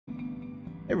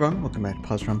Hey everyone, welcome back to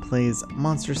Positron Plays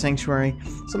Monster Sanctuary.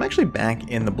 So I'm actually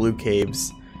back in the Blue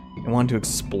Caves and want to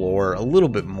explore a little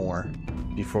bit more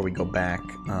before we go back.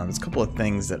 There's a couple of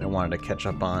things that I wanted to catch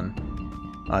up on.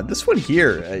 This one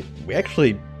here, we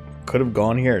actually could have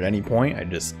gone here at any point, I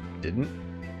just didn't.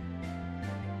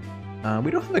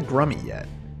 We don't have a Grummy yet.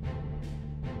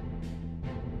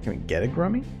 Can we get a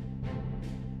Grummy?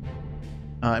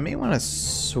 I may want to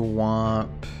swap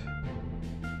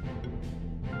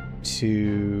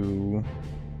to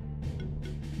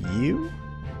you?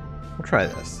 We'll try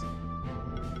this.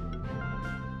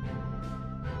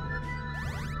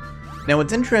 Now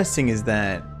what's interesting is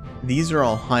that these are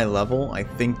all high level, I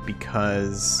think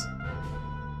because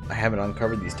I haven't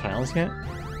uncovered these tiles yet.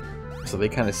 So they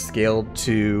kind of scaled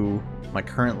to my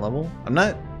current level. I'm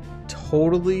not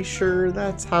totally sure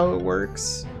that's how it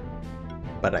works,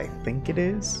 but I think it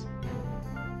is.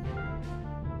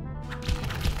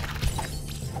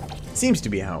 Seems to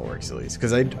be how it works, at least,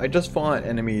 because I just fought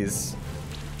enemies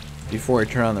before I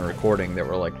turned on the recording that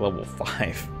were like level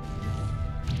 5.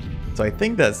 So I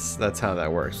think that's how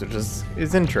that works, which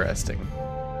is interesting.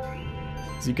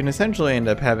 So you can essentially end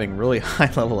up having really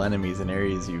high level enemies in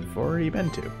areas you've already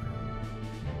been to.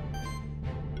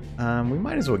 We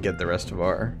might as well get the rest of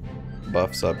our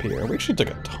buffs up here. We actually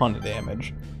took a ton of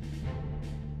damage.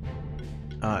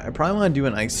 I probably want to do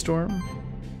an ice storm.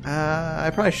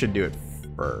 I probably should do it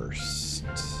first.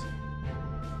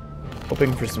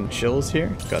 Hoping for some chills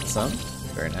here. Got some.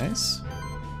 Very nice.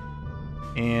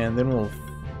 And then we'll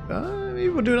maybe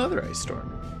we'll do another ice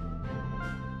storm.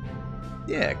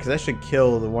 Yeah, because I should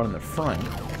kill the one in the front.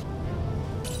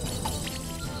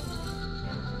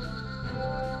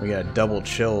 We got a double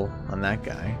chill on that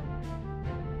guy.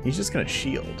 He's just gonna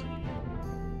shield.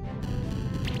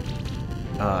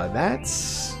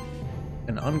 That's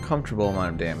an uncomfortable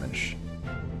amount of damage.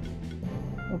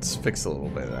 Let's fix a little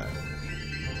bit of that.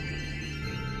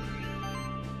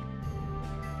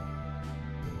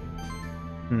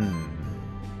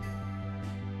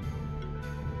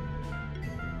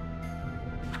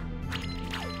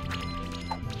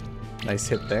 Nice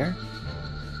hit there.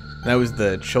 That was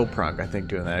the chill proc, I think,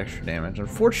 doing that extra damage.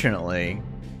 Unfortunately,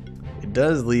 it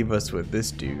does leave us with this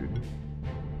dude.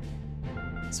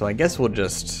 So I guess we'll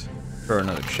just throw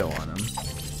another chill on him.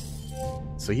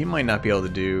 So he might not be able to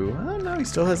do... Oh no, he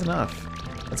still has enough.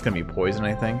 That's gonna be poison,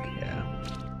 I think. Yeah.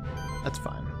 That's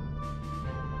fine.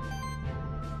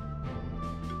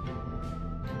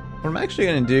 What I'm actually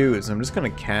gonna do is I'm just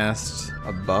gonna cast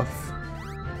a buff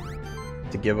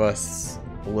to give us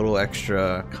a little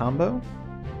extra combo.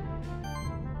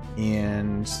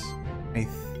 And I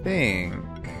think...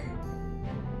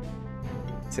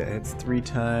 it hits 3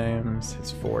 times,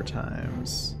 hits 4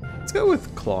 times. Let's go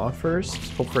with Claw first.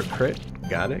 Hope for a crit.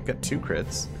 Got it. Got 2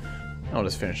 crits. I'll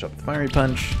just finish up the Fiery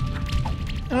Punch.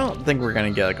 I don't think we're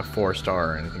gonna get like a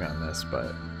 4-star or anything on this,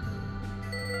 but...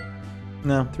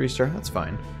 No, 3-star. That's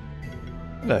fine.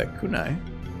 Kunai.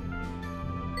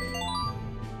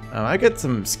 I get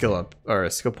some skill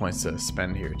points to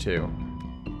spend here too.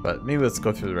 But maybe let's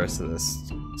go through the rest of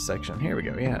this section. Here we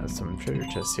go. Yeah, some treasure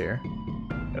chests here.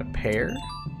 Got a pair.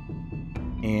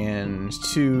 And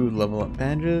 2 level up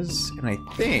badges. And I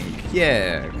think,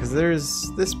 yeah, because there's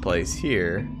this place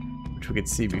here, which we could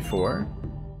see before.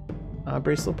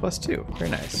 Bracelet plus 2.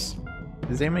 Very nice.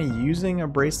 Is anybody using a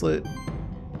bracelet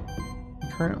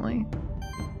currently?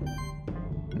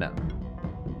 No.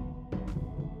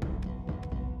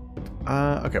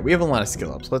 Okay, we have a lot of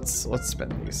skill ups. Let's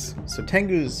spend these. So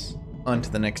Tengu's on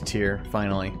to the next tier,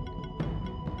 finally.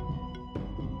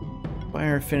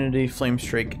 Fire Affinity, Flame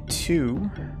Strike 2.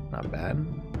 Not bad.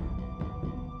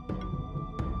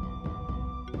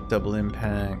 Double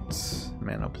Impact,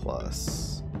 Mana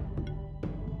Plus.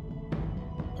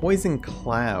 Poison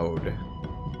Cloud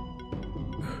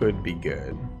could be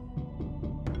good.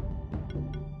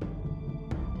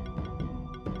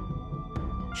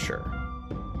 Sure.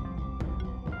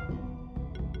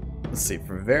 Let's see,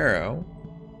 for Vero,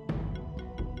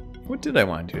 what did I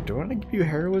want to do? Do I want to give you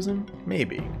Heroism?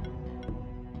 Maybe.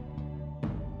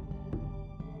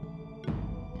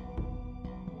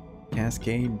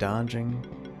 Cascade, dodging.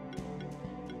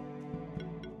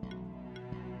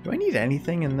 Do I need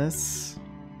anything in this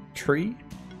tree?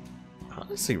 I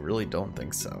honestly really don't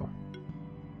think so.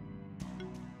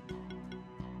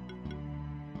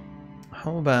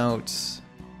 How about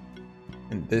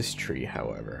in this tree,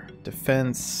 however?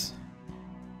 Defense.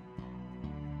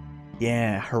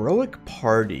 Yeah, Heroic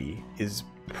Party is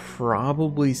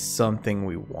probably something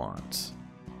we want.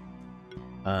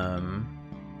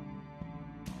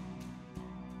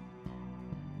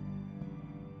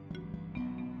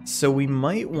 So we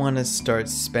might want to start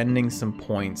spending some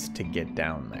points to get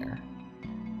down there.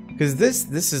 Because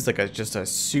this is like just a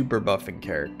super buffing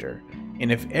character.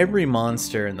 And if every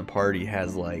monster in the party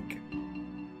has like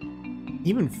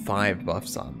even 5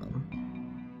 buffs on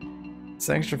them, it's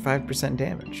an extra 5%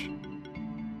 damage.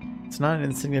 It's not an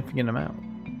insignificant amount.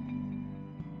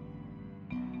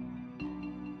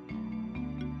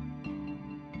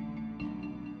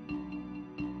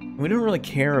 We don't really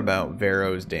care about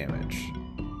Vero's damage.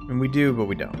 I mean, we do, but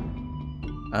we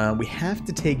don't. We have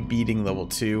to take beating level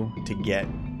 2 to get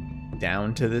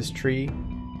down to this tree,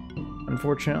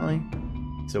 unfortunately.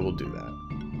 So we'll do that.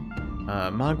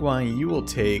 Mogwai, you will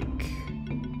take... I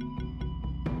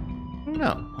don't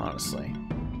know, honestly.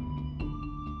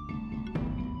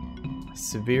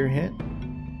 Severe hit.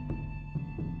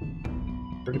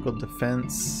 Critical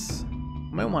defense.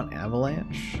 Might want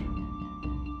avalanche.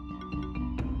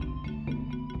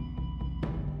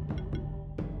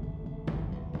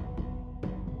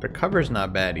 Recover's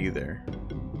not bad either.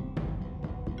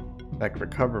 In fact,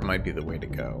 recover might be the way to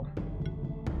go.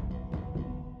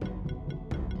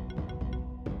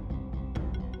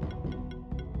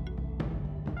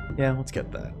 Yeah, let's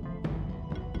get that.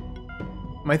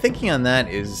 My thinking on that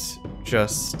is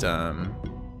just, what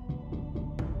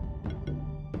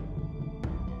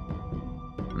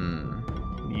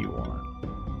do you want?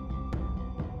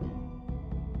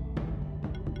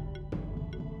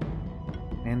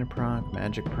 Mana proc,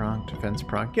 magic proc, defense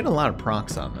proc. Get a lot of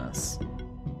procs on this.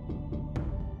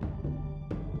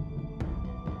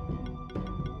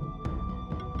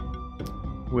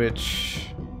 Which...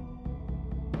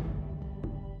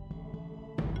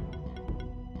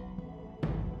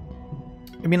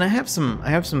 I mean, I have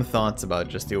some thoughts about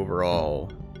just the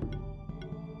overall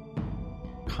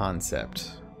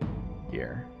concept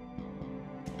here.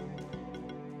 Do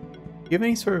you have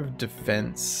any sort of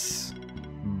defense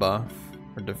buff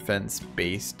or defense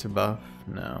based buff?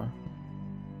 No.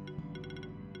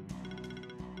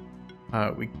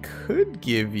 We could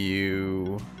give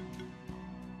you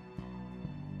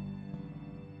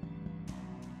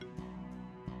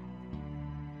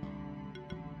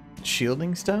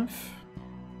shielding stuff.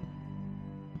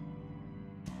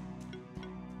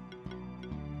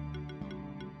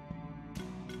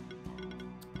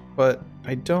 But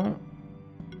I don't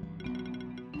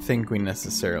think we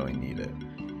necessarily need it.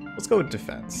 Let's go with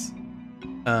defense.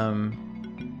 What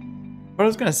I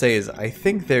was gonna say is I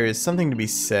think there is something to be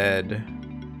said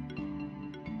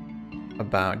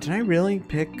about... Did I really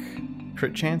pick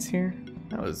crit chance here?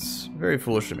 That was very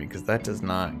foolish of me because that does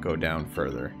not go down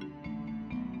further.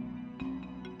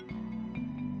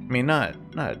 I mean, not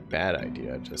a bad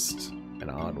idea, just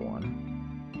an odd one.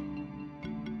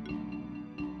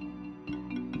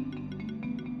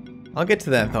 I'll get to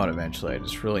that thought eventually. I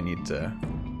just really need to...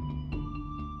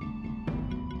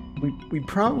 We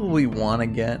probably want to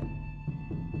get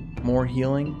more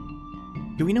healing.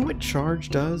 Do we know what charge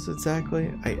does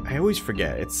exactly? I always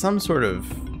forget. It's some sort of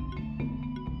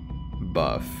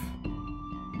buff.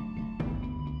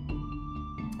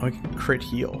 Oh, I can crit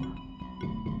heal.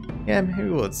 Yeah,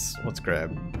 maybe let's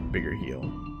grab bigger heal.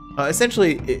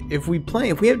 Essentially, if we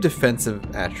have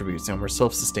defensive attributes and we're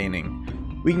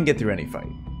self-sustaining, we can get through any fight.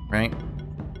 Right?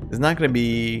 There's not going to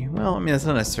be... Well, I mean, that's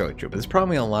not necessarily true, but there's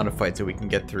probably a lot of fights that we can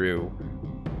get through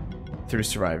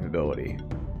survivability.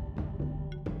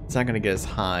 It's not going to get as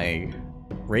high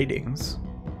ratings,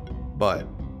 but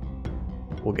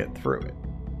we'll get through it.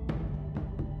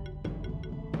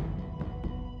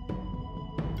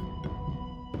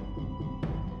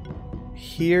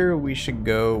 Here we should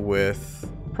go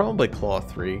with probably Claw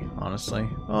 3, honestly.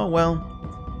 Oh, well,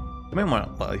 I might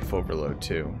want Life Overload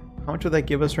too. How much would that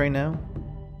give us right now?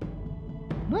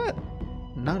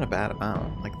 Not a bad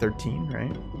amount. Like 13,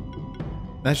 right?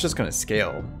 That's just gonna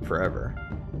scale forever.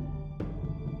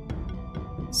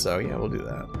 So yeah, we'll do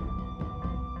that.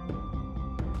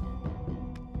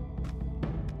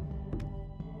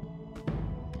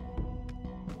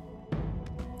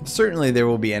 Certainly there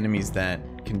will be enemies that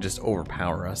can just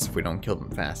overpower us if we don't kill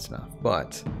them fast enough,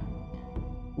 but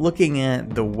looking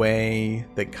at the way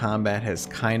that combat has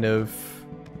kind of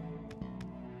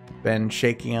been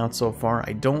shaking out so far,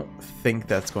 I don't think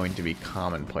that's going to be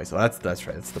commonplace. Oh, that's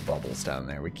right. It's the bubbles down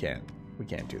there. We can't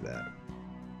do that.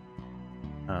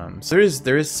 So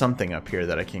there is something up here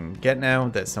that I can get now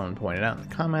that someone pointed out in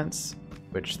the comments,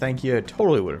 which thank you. I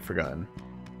totally would have forgotten.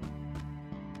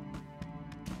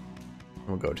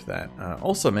 We'll go to that.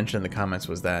 Also mentioned in the comments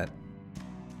was that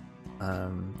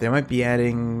they might be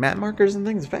adding map markers and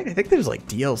things. In fact, I think there's like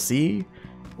DLC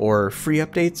or free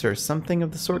updates or something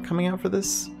of the sort coming out for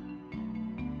this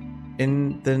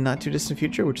in the not too distant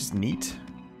future, which is neat.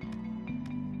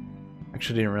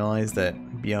 Actually didn't realize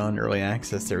that beyond early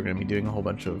access they were going to be doing a whole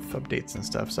bunch of updates and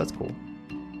stuff, so that's cool.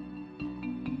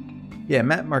 Yeah,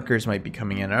 map markers might be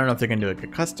coming in. I don't know if they're going to do like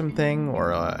a custom thing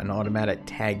or an automatic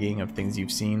tagging of things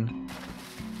you've seen.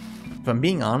 If I'm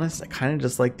being honest, I kind of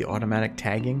just like the automatic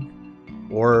tagging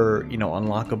or, you know,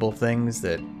 unlockable things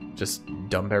that just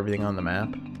dump everything on the map.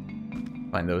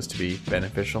 Find those to be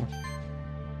beneficial.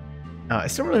 I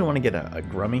still really want to get a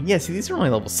Grummy. Yeah, see, these are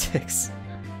only level 6.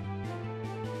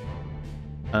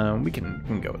 We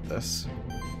can go with this.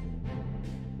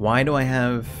 Why do I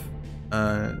have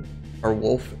our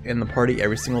wolf in the party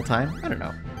every single time? I don't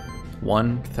know.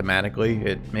 1, thematically,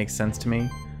 it makes sense to me.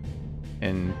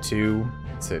 And 2,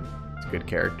 it's a good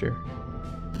character.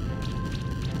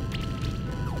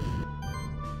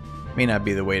 May not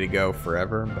be the way to go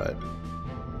forever, but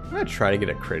I'm gonna try to get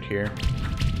a crit here.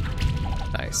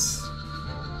 Nice.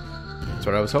 That's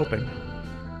what I was hoping.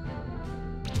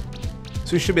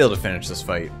 So we should be able to finish this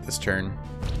fight this turn.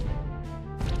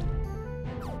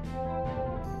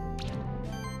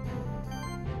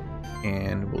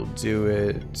 And we'll do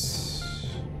it.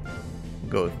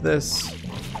 Go with this.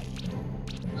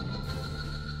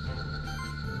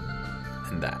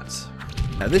 And that.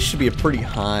 Now this should be a pretty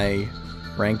high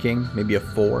ranking. Maybe a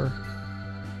 4.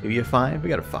 Maybe a 5. We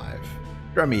got a 5.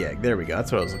 Drummy egg. There we go.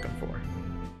 That's what I was looking for.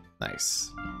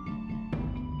 Nice.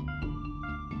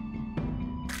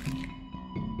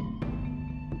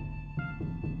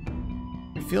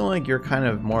 I feel like you're kind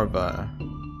of more of a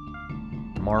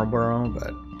Marlboro,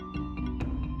 but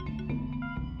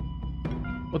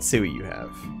let's see what you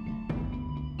have.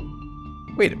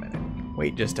 Wait a minute.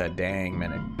 Wait just a dang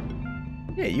minute.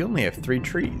 Yeah, you only have 3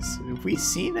 trees. Have we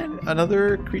seen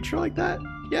another creature like that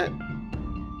yet?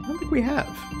 I don't think we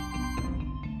have.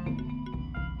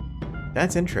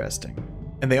 That's interesting.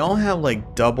 And they all have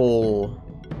like double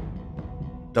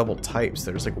types.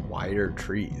 There's like wider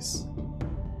trees.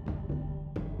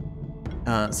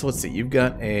 So let's see. You've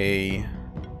got a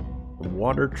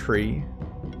water tree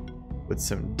with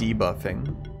some debuffing.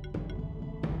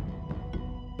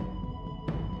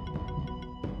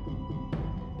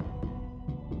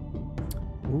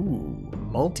 Ooh,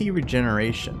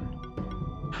 multi-regeneration.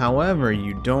 However,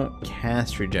 you don't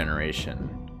cast regeneration.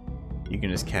 You can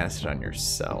just cast it on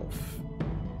yourself,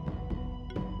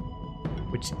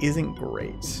 which isn't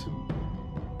great.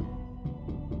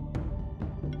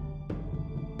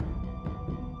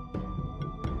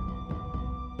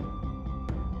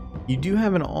 You do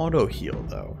have an auto heal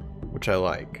though, which I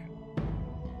like.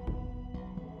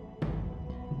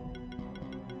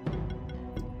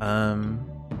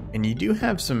 And you do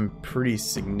have some pretty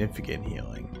significant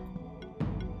healing.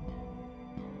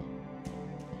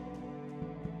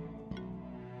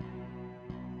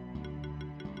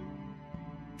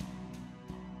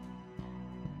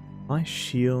 My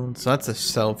shield, so that's a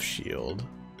self shield.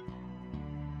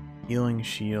 Healing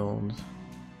shield.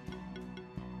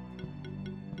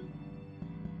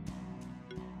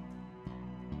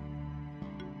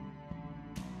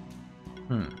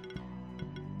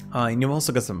 And you've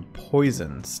also got some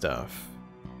poison stuff.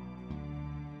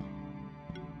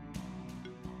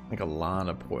 Like a lot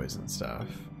of poison stuff.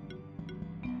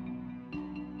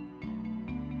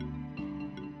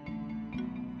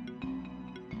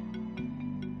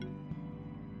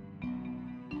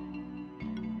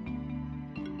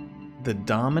 The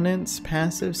dominance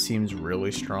passive seems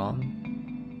really strong.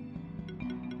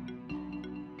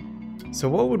 So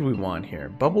what would we want here?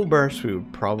 Bubble burst we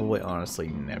would probably honestly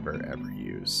never ever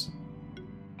use.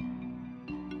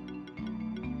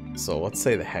 So let's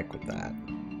say the heck with that.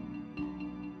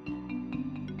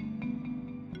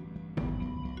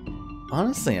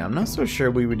 Honestly, I'm not so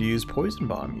sure we would use poison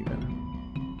bomb even.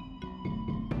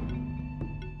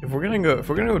 If we're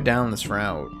gonna go down this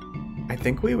route, I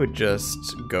think we would just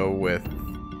go with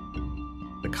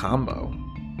the combo.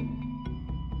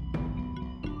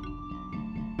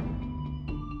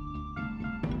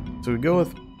 So we go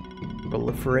with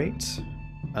proliferate.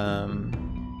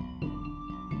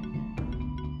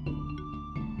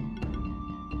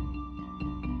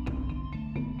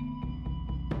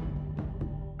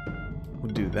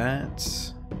 We'll do that.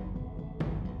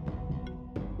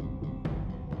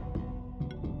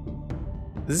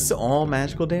 Is this all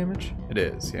magical damage? It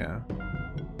is, yeah.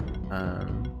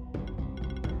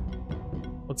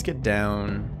 Let's get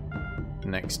down the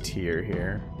next tier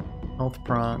here. Health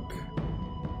proc.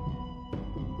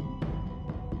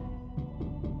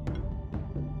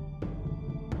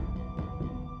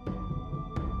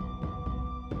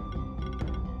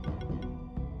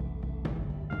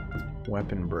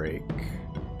 Weapon break.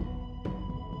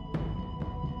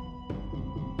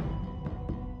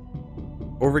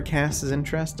 Overcast is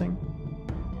interesting.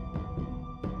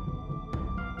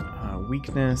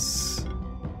 weakness.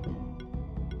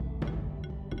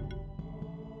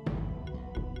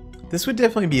 This would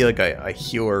definitely be like a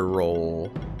healer role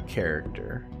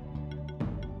character.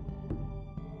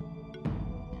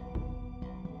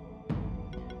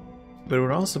 But it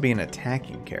would also be an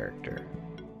attacking character.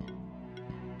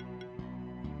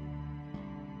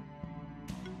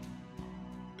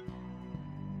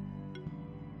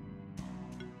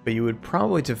 But you would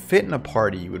probably, to fit in a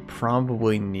party, you would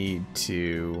probably need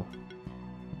to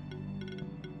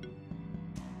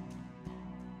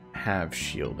have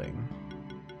shielding.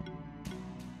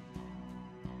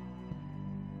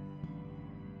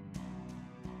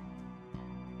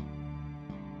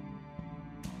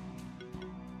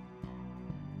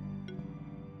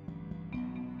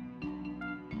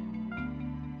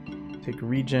 Take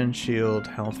regen, shield,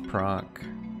 health proc.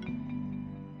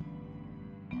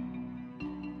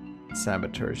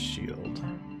 Saboteur's shield.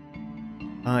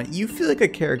 You feel like a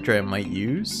character I might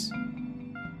use.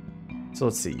 So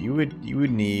let's see. You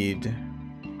would need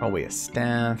probably a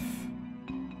staff,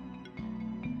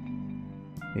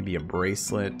 maybe a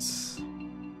bracelet,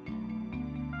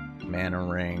 mana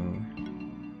ring,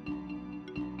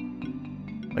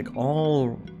 like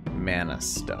all mana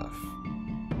stuff.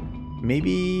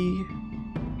 Maybe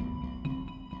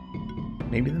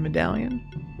the medallion.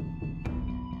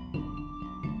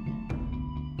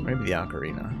 Maybe the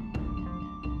ocarina.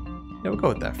 Yeah, we'll go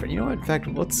with that. You know what? In fact,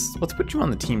 let's put you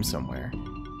on the team somewhere.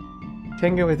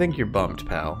 Tango, I think you're bumped,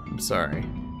 pal. I'm sorry.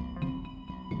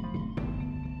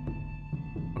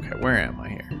 Okay, where am I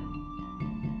here?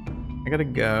 I gotta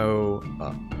go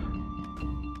up.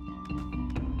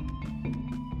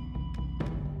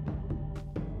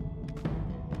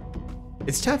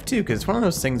 It's tough too, because it's one of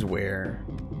those things where,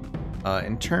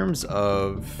 in terms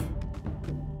of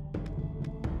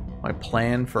my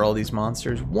plan for all these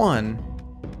monsters, one,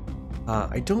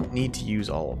 I don't need to use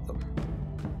all of them.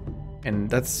 And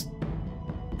that's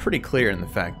pretty clear in the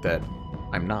fact that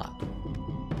I'm not.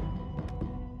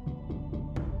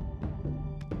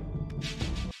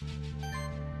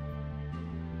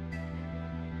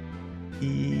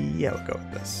 Yeah, we'll go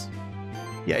with this.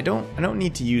 Yeah, I don't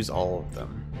need to use all of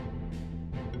them.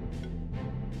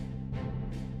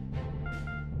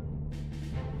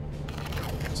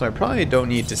 So I probably don't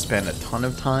need to spend a ton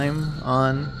of time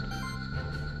on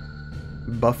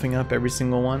buffing up every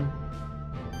single one.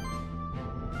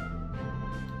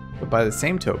 But by the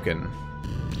same token,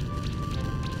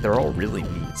 they're all really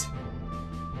neat.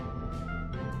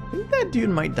 I think that dude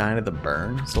might die to the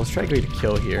burn, so let's try to get a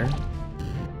kill here.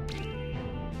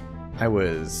 I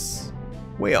was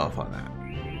way off on that.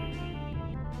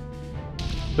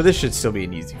 But this should still be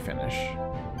an easy finish.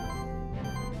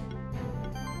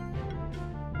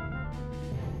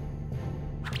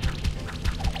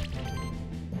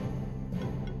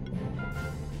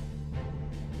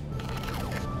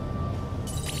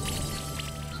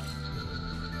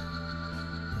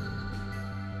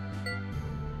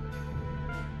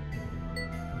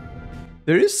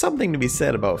 There is something to be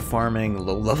said about farming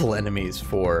low-level enemies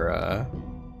for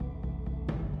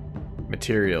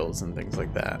materials and things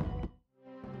like that.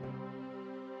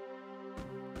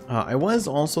 I was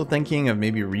also thinking of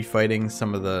maybe refighting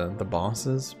some of the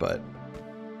bosses, but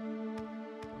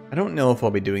I don't know if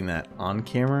I'll be doing that on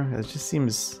camera. It just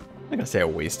seems, I'm not gonna say a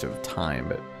waste of time,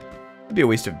 but it'd be a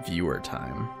waste of viewer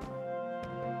time.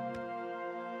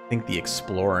 I think the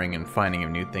exploring and finding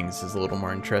of new things is a little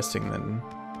more interesting than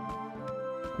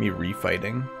me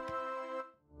refighting,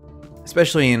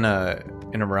 especially in a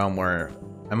realm where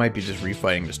I might be just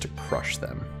refighting just to crush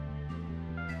them.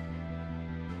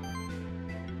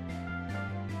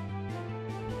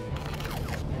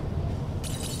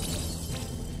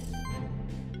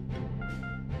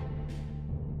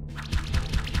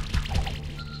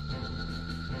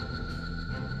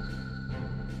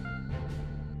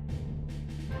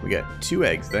 We got 2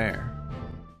 eggs there.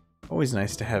 Always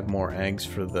nice to have more eggs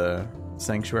for the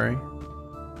sanctuary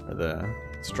or the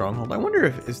stronghold. I wonder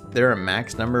if is there a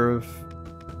max number of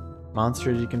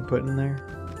monsters you can put in there.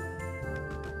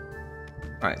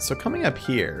 All right, so coming up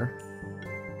here,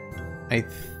 I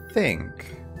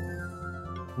think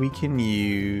we can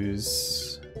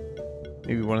use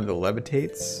maybe one of the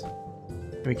levitates.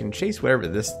 We can chase whatever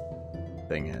this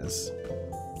thing is.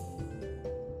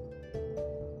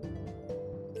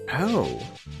 Oh.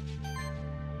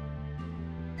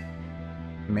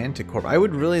 Manticore. I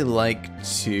would really like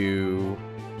to...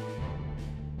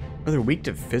 Oh, they're weak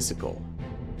to physical.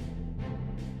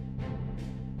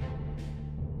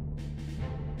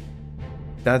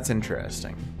 That's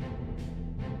interesting.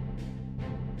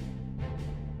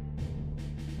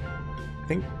 I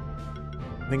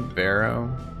think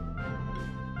Vero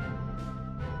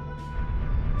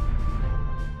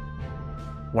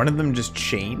One of them just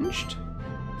changed?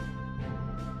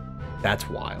 That's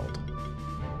wild.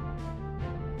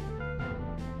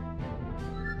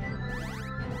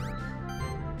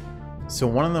 So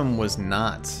one of them was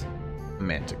not a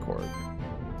manticore.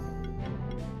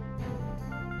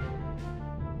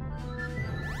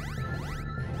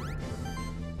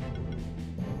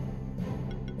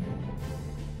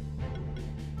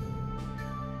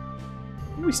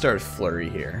 We start flurry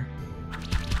here.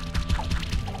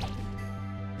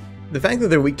 The fact that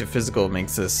they're weak to physical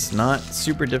makes this not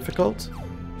super difficult.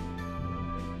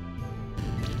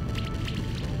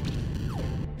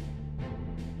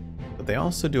 But they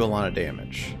also do a lot of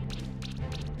damage.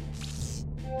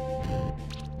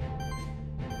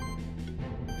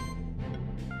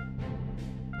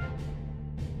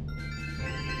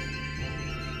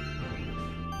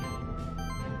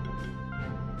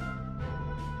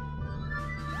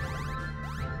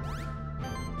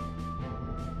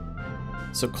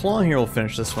 So Claw here will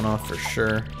finish this one off for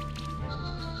sure.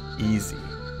 Easy.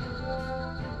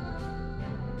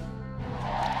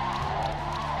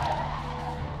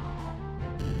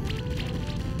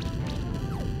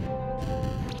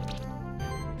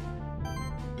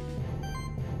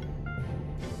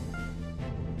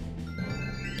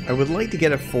 I would like to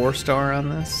get a 4-star on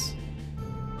this.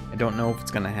 I don't know if it's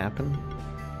going to happen.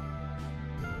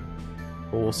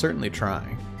 But we'll certainly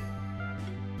try.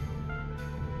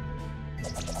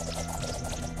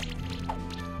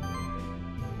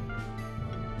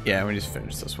 Yeah, we just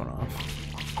finished this one off.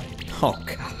 Oh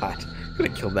god, could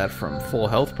have killed that from full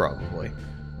health probably.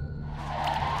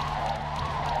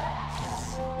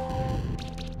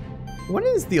 What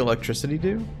does the electricity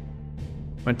do?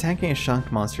 When attacking a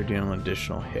shocked monster, dealing an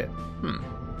additional hit.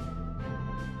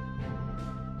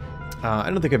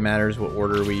 I don't think it matters what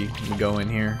order we go in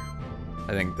here.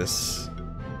 I think this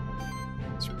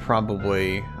is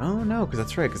probably... Oh no, because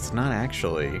that's right, because it's not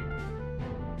actually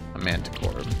a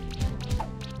manticore.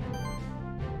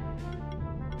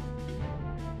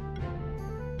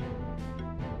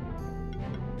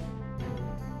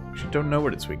 Don't know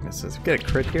what its weakness is. Get a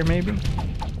crit here, maybe?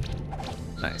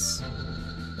 Nice.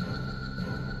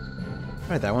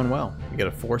 Alright, that went well. We get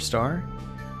a 4-star.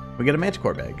 We get a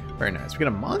manticore bag. Very nice. We get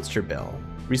a monster bell.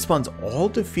 Respawns all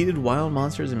defeated wild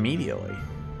monsters immediately.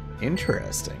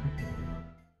 Interesting.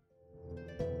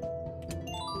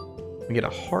 We get a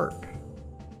harp.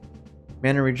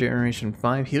 Mana regeneration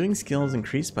 5. Healing skills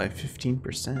increased by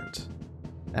 15%.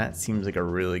 That seems like a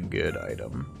really good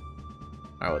item.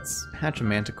 Alright, let's hatch a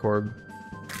manticore.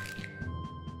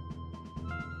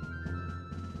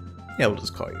 Yeah, we'll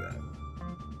just call you that.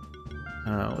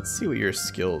 Let's see what your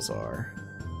skills are.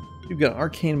 You've got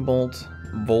Arcane Bolt,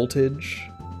 Voltage,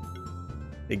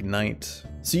 Ignite.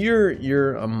 So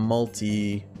you're a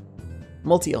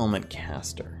multi-element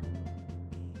caster.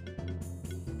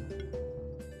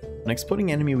 An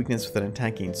exploding enemy weakness with an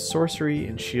attacking sorcery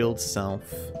and shield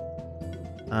self.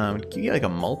 Can you get like a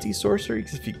multi-sorcery?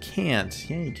 Because if you can't,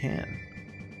 yeah, you can.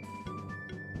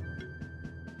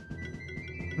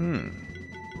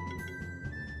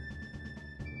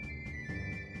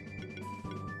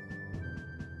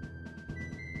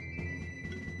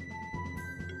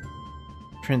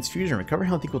 Transfusion. Recover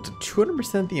health equal to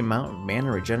 200% the amount of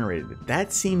mana regenerated.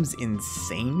 That seems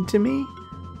insane to me.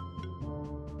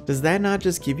 Does that not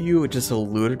just give you just a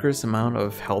ludicrous amount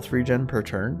of health regen per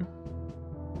turn?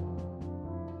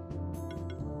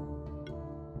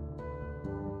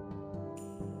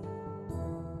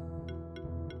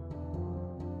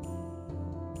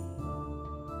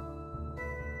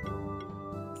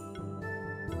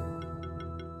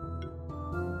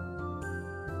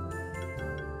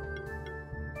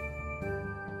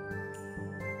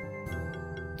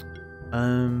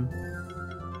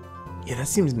 Yeah, that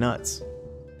seems nuts.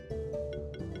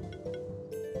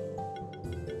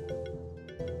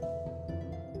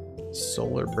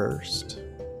 Solar burst.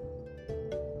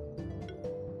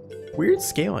 Weird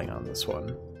scaling on this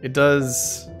one. It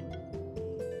does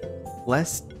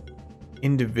less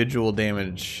individual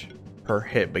damage per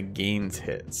hit, but gains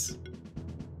hits.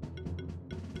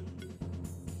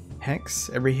 Hex.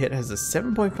 Every hit has a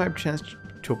 7.5 chance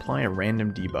to apply a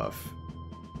random debuff.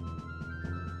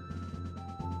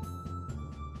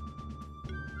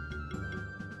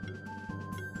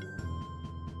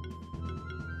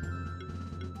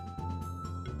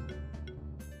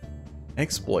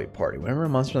 Exploit party. Whenever a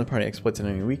monster in the party exploits an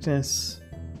enemy weakness,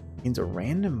 gains a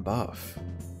random buff.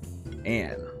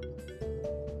 And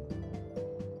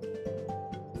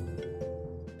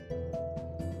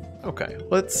okay,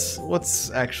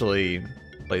 let's actually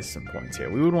place some points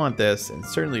here. We would want this, and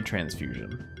certainly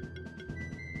transfusion.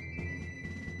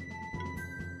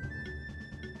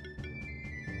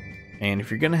 And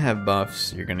if you're gonna have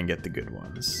buffs, you're gonna get the good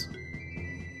ones.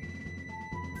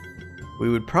 We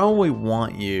would probably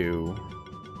want you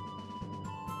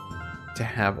to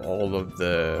have all of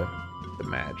the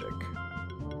magic.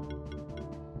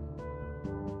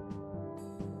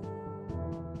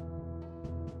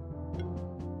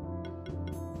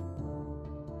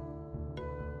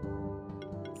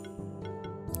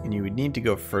 And you would need to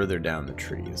go further down the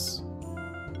trees.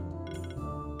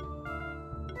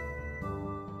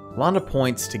 A lot of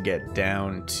points to get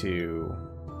down to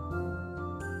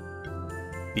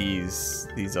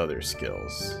these other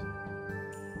skills.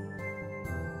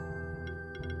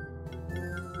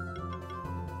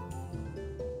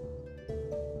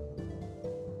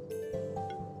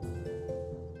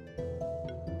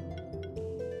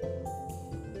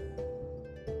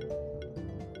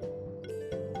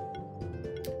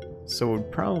 So it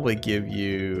would probably give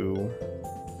you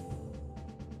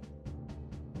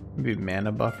maybe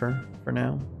mana buffer for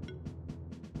now.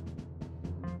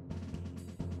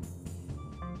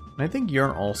 And I think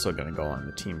you're also going to go on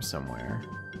the team somewhere.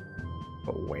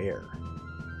 But where?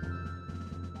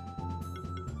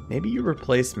 Maybe you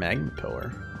replace Magma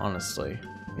Pillar, honestly.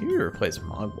 Maybe you replace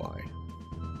Mogwai.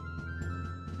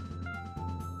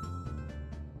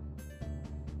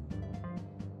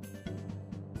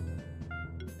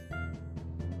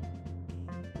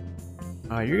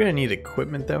 You're gonna need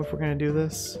equipment though if we're gonna do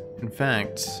this. In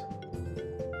fact,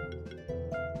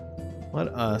 let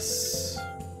us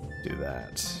do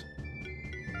that.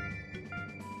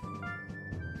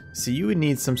 So you would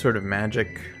need some sort of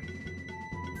magic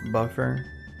buffer.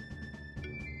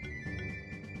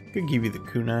 Could give you the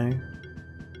kunai.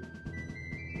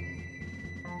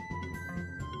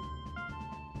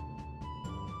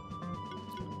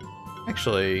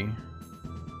 Actually,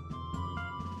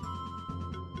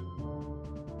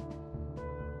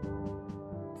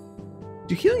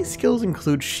 do healing skills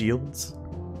include shields?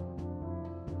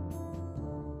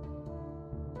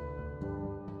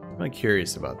 I'm really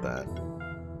curious about that.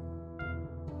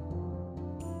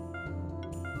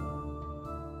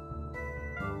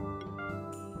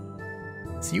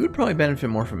 So you would probably benefit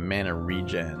more from mana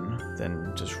regen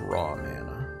than just raw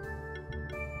mana.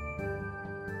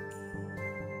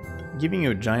 Giving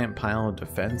you a giant pile of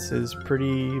defense is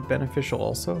pretty beneficial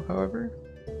also, however.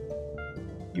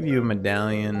 Give you a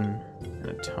medallion and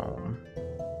a tome.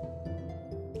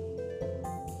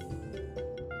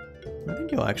 I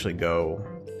think you'll actually go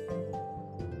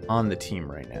on the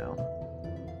team right now.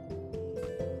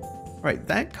 Right,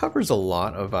 that covers a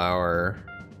lot of our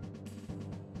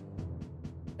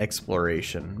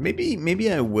exploration.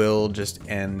 Maybe I will just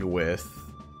end with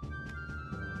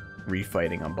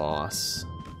refighting a boss.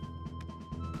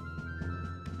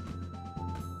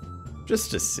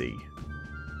 Just to see.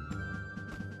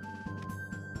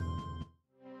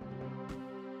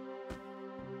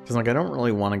 Because like I don't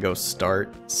really want to go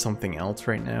start something else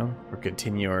right now or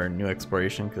continue our new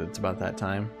exploration because it's about that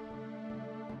time.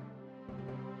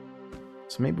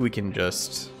 So maybe we can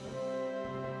just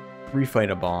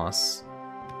refight a boss.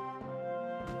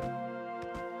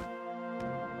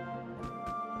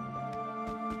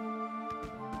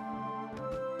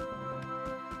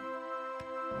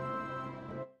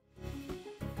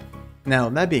 Now,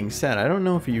 that being said, I don't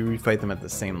know if you refight them at the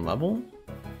same level.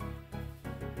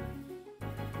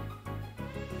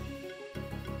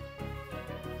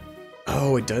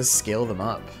 Oh, it does scale them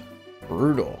up.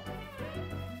 Brutal.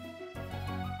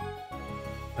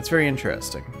 That's very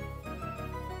interesting.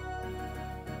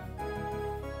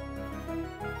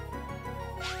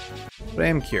 But I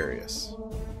am curious.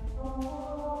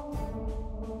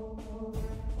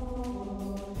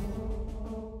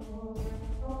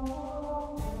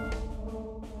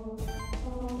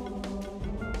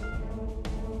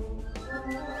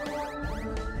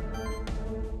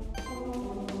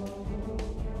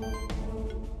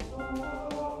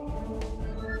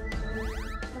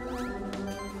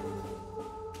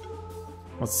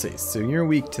 Let's see, so you're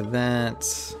weak to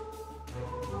that.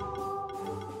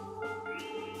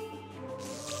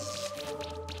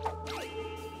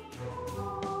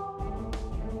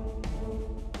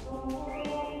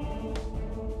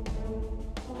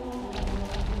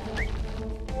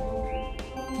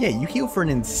 Yeah, you heal for an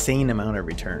insane amount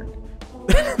every turn.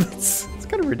 It's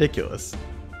kind of ridiculous.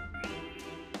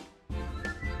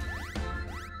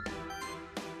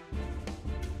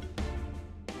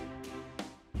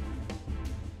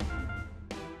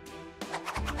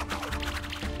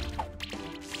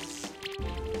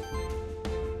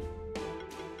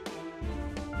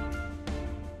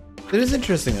 It is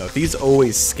interesting though, if these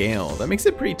always scale, that makes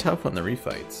it pretty tough on the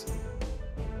refights.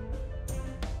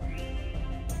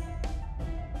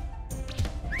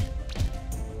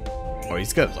 Oh,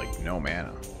 he's got like no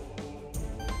mana.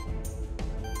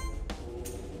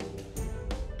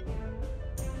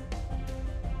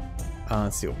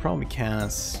 Let's see, we'll probably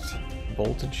cast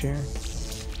Voltage here.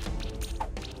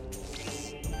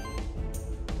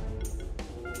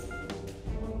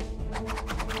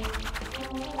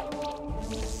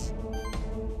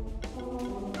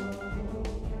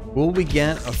 Will we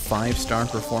get a 5-star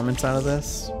performance out of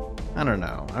this? I don't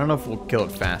know. I don't know if we'll kill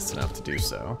it fast enough to do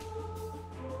so.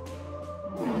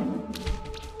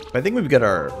 But I think we've got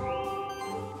our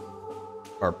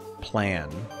plan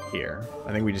here.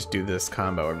 I think we just do this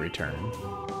combo every turn.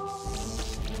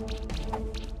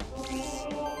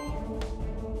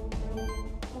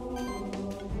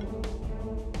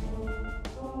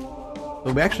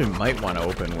 So we actually might want to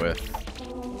open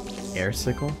with Air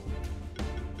Sickle.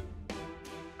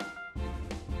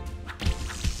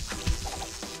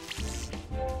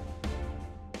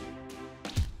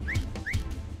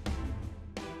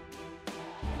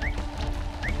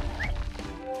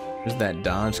 There's that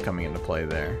dodge coming into play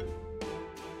there.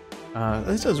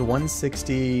 This does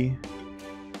 160,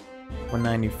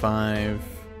 195,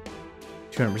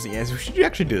 200%. Yeah, so we should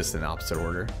actually do this in opposite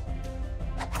order.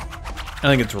 I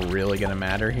think it's really gonna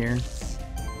matter here.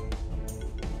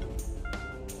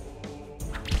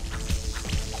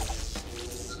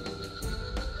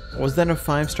 Was that a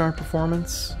 5-star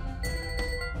performance?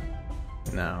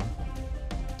 No.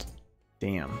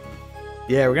 Damn.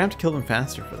 Yeah, we're gonna have to kill them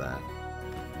faster for that.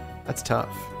 That's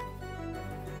tough.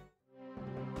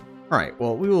 Alright,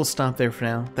 well, we will stop there for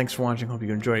now. Thanks for watching. Hope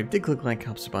you enjoyed. If you did, click like,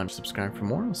 helps a bunch. Subscribe for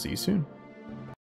more. I'll see you soon.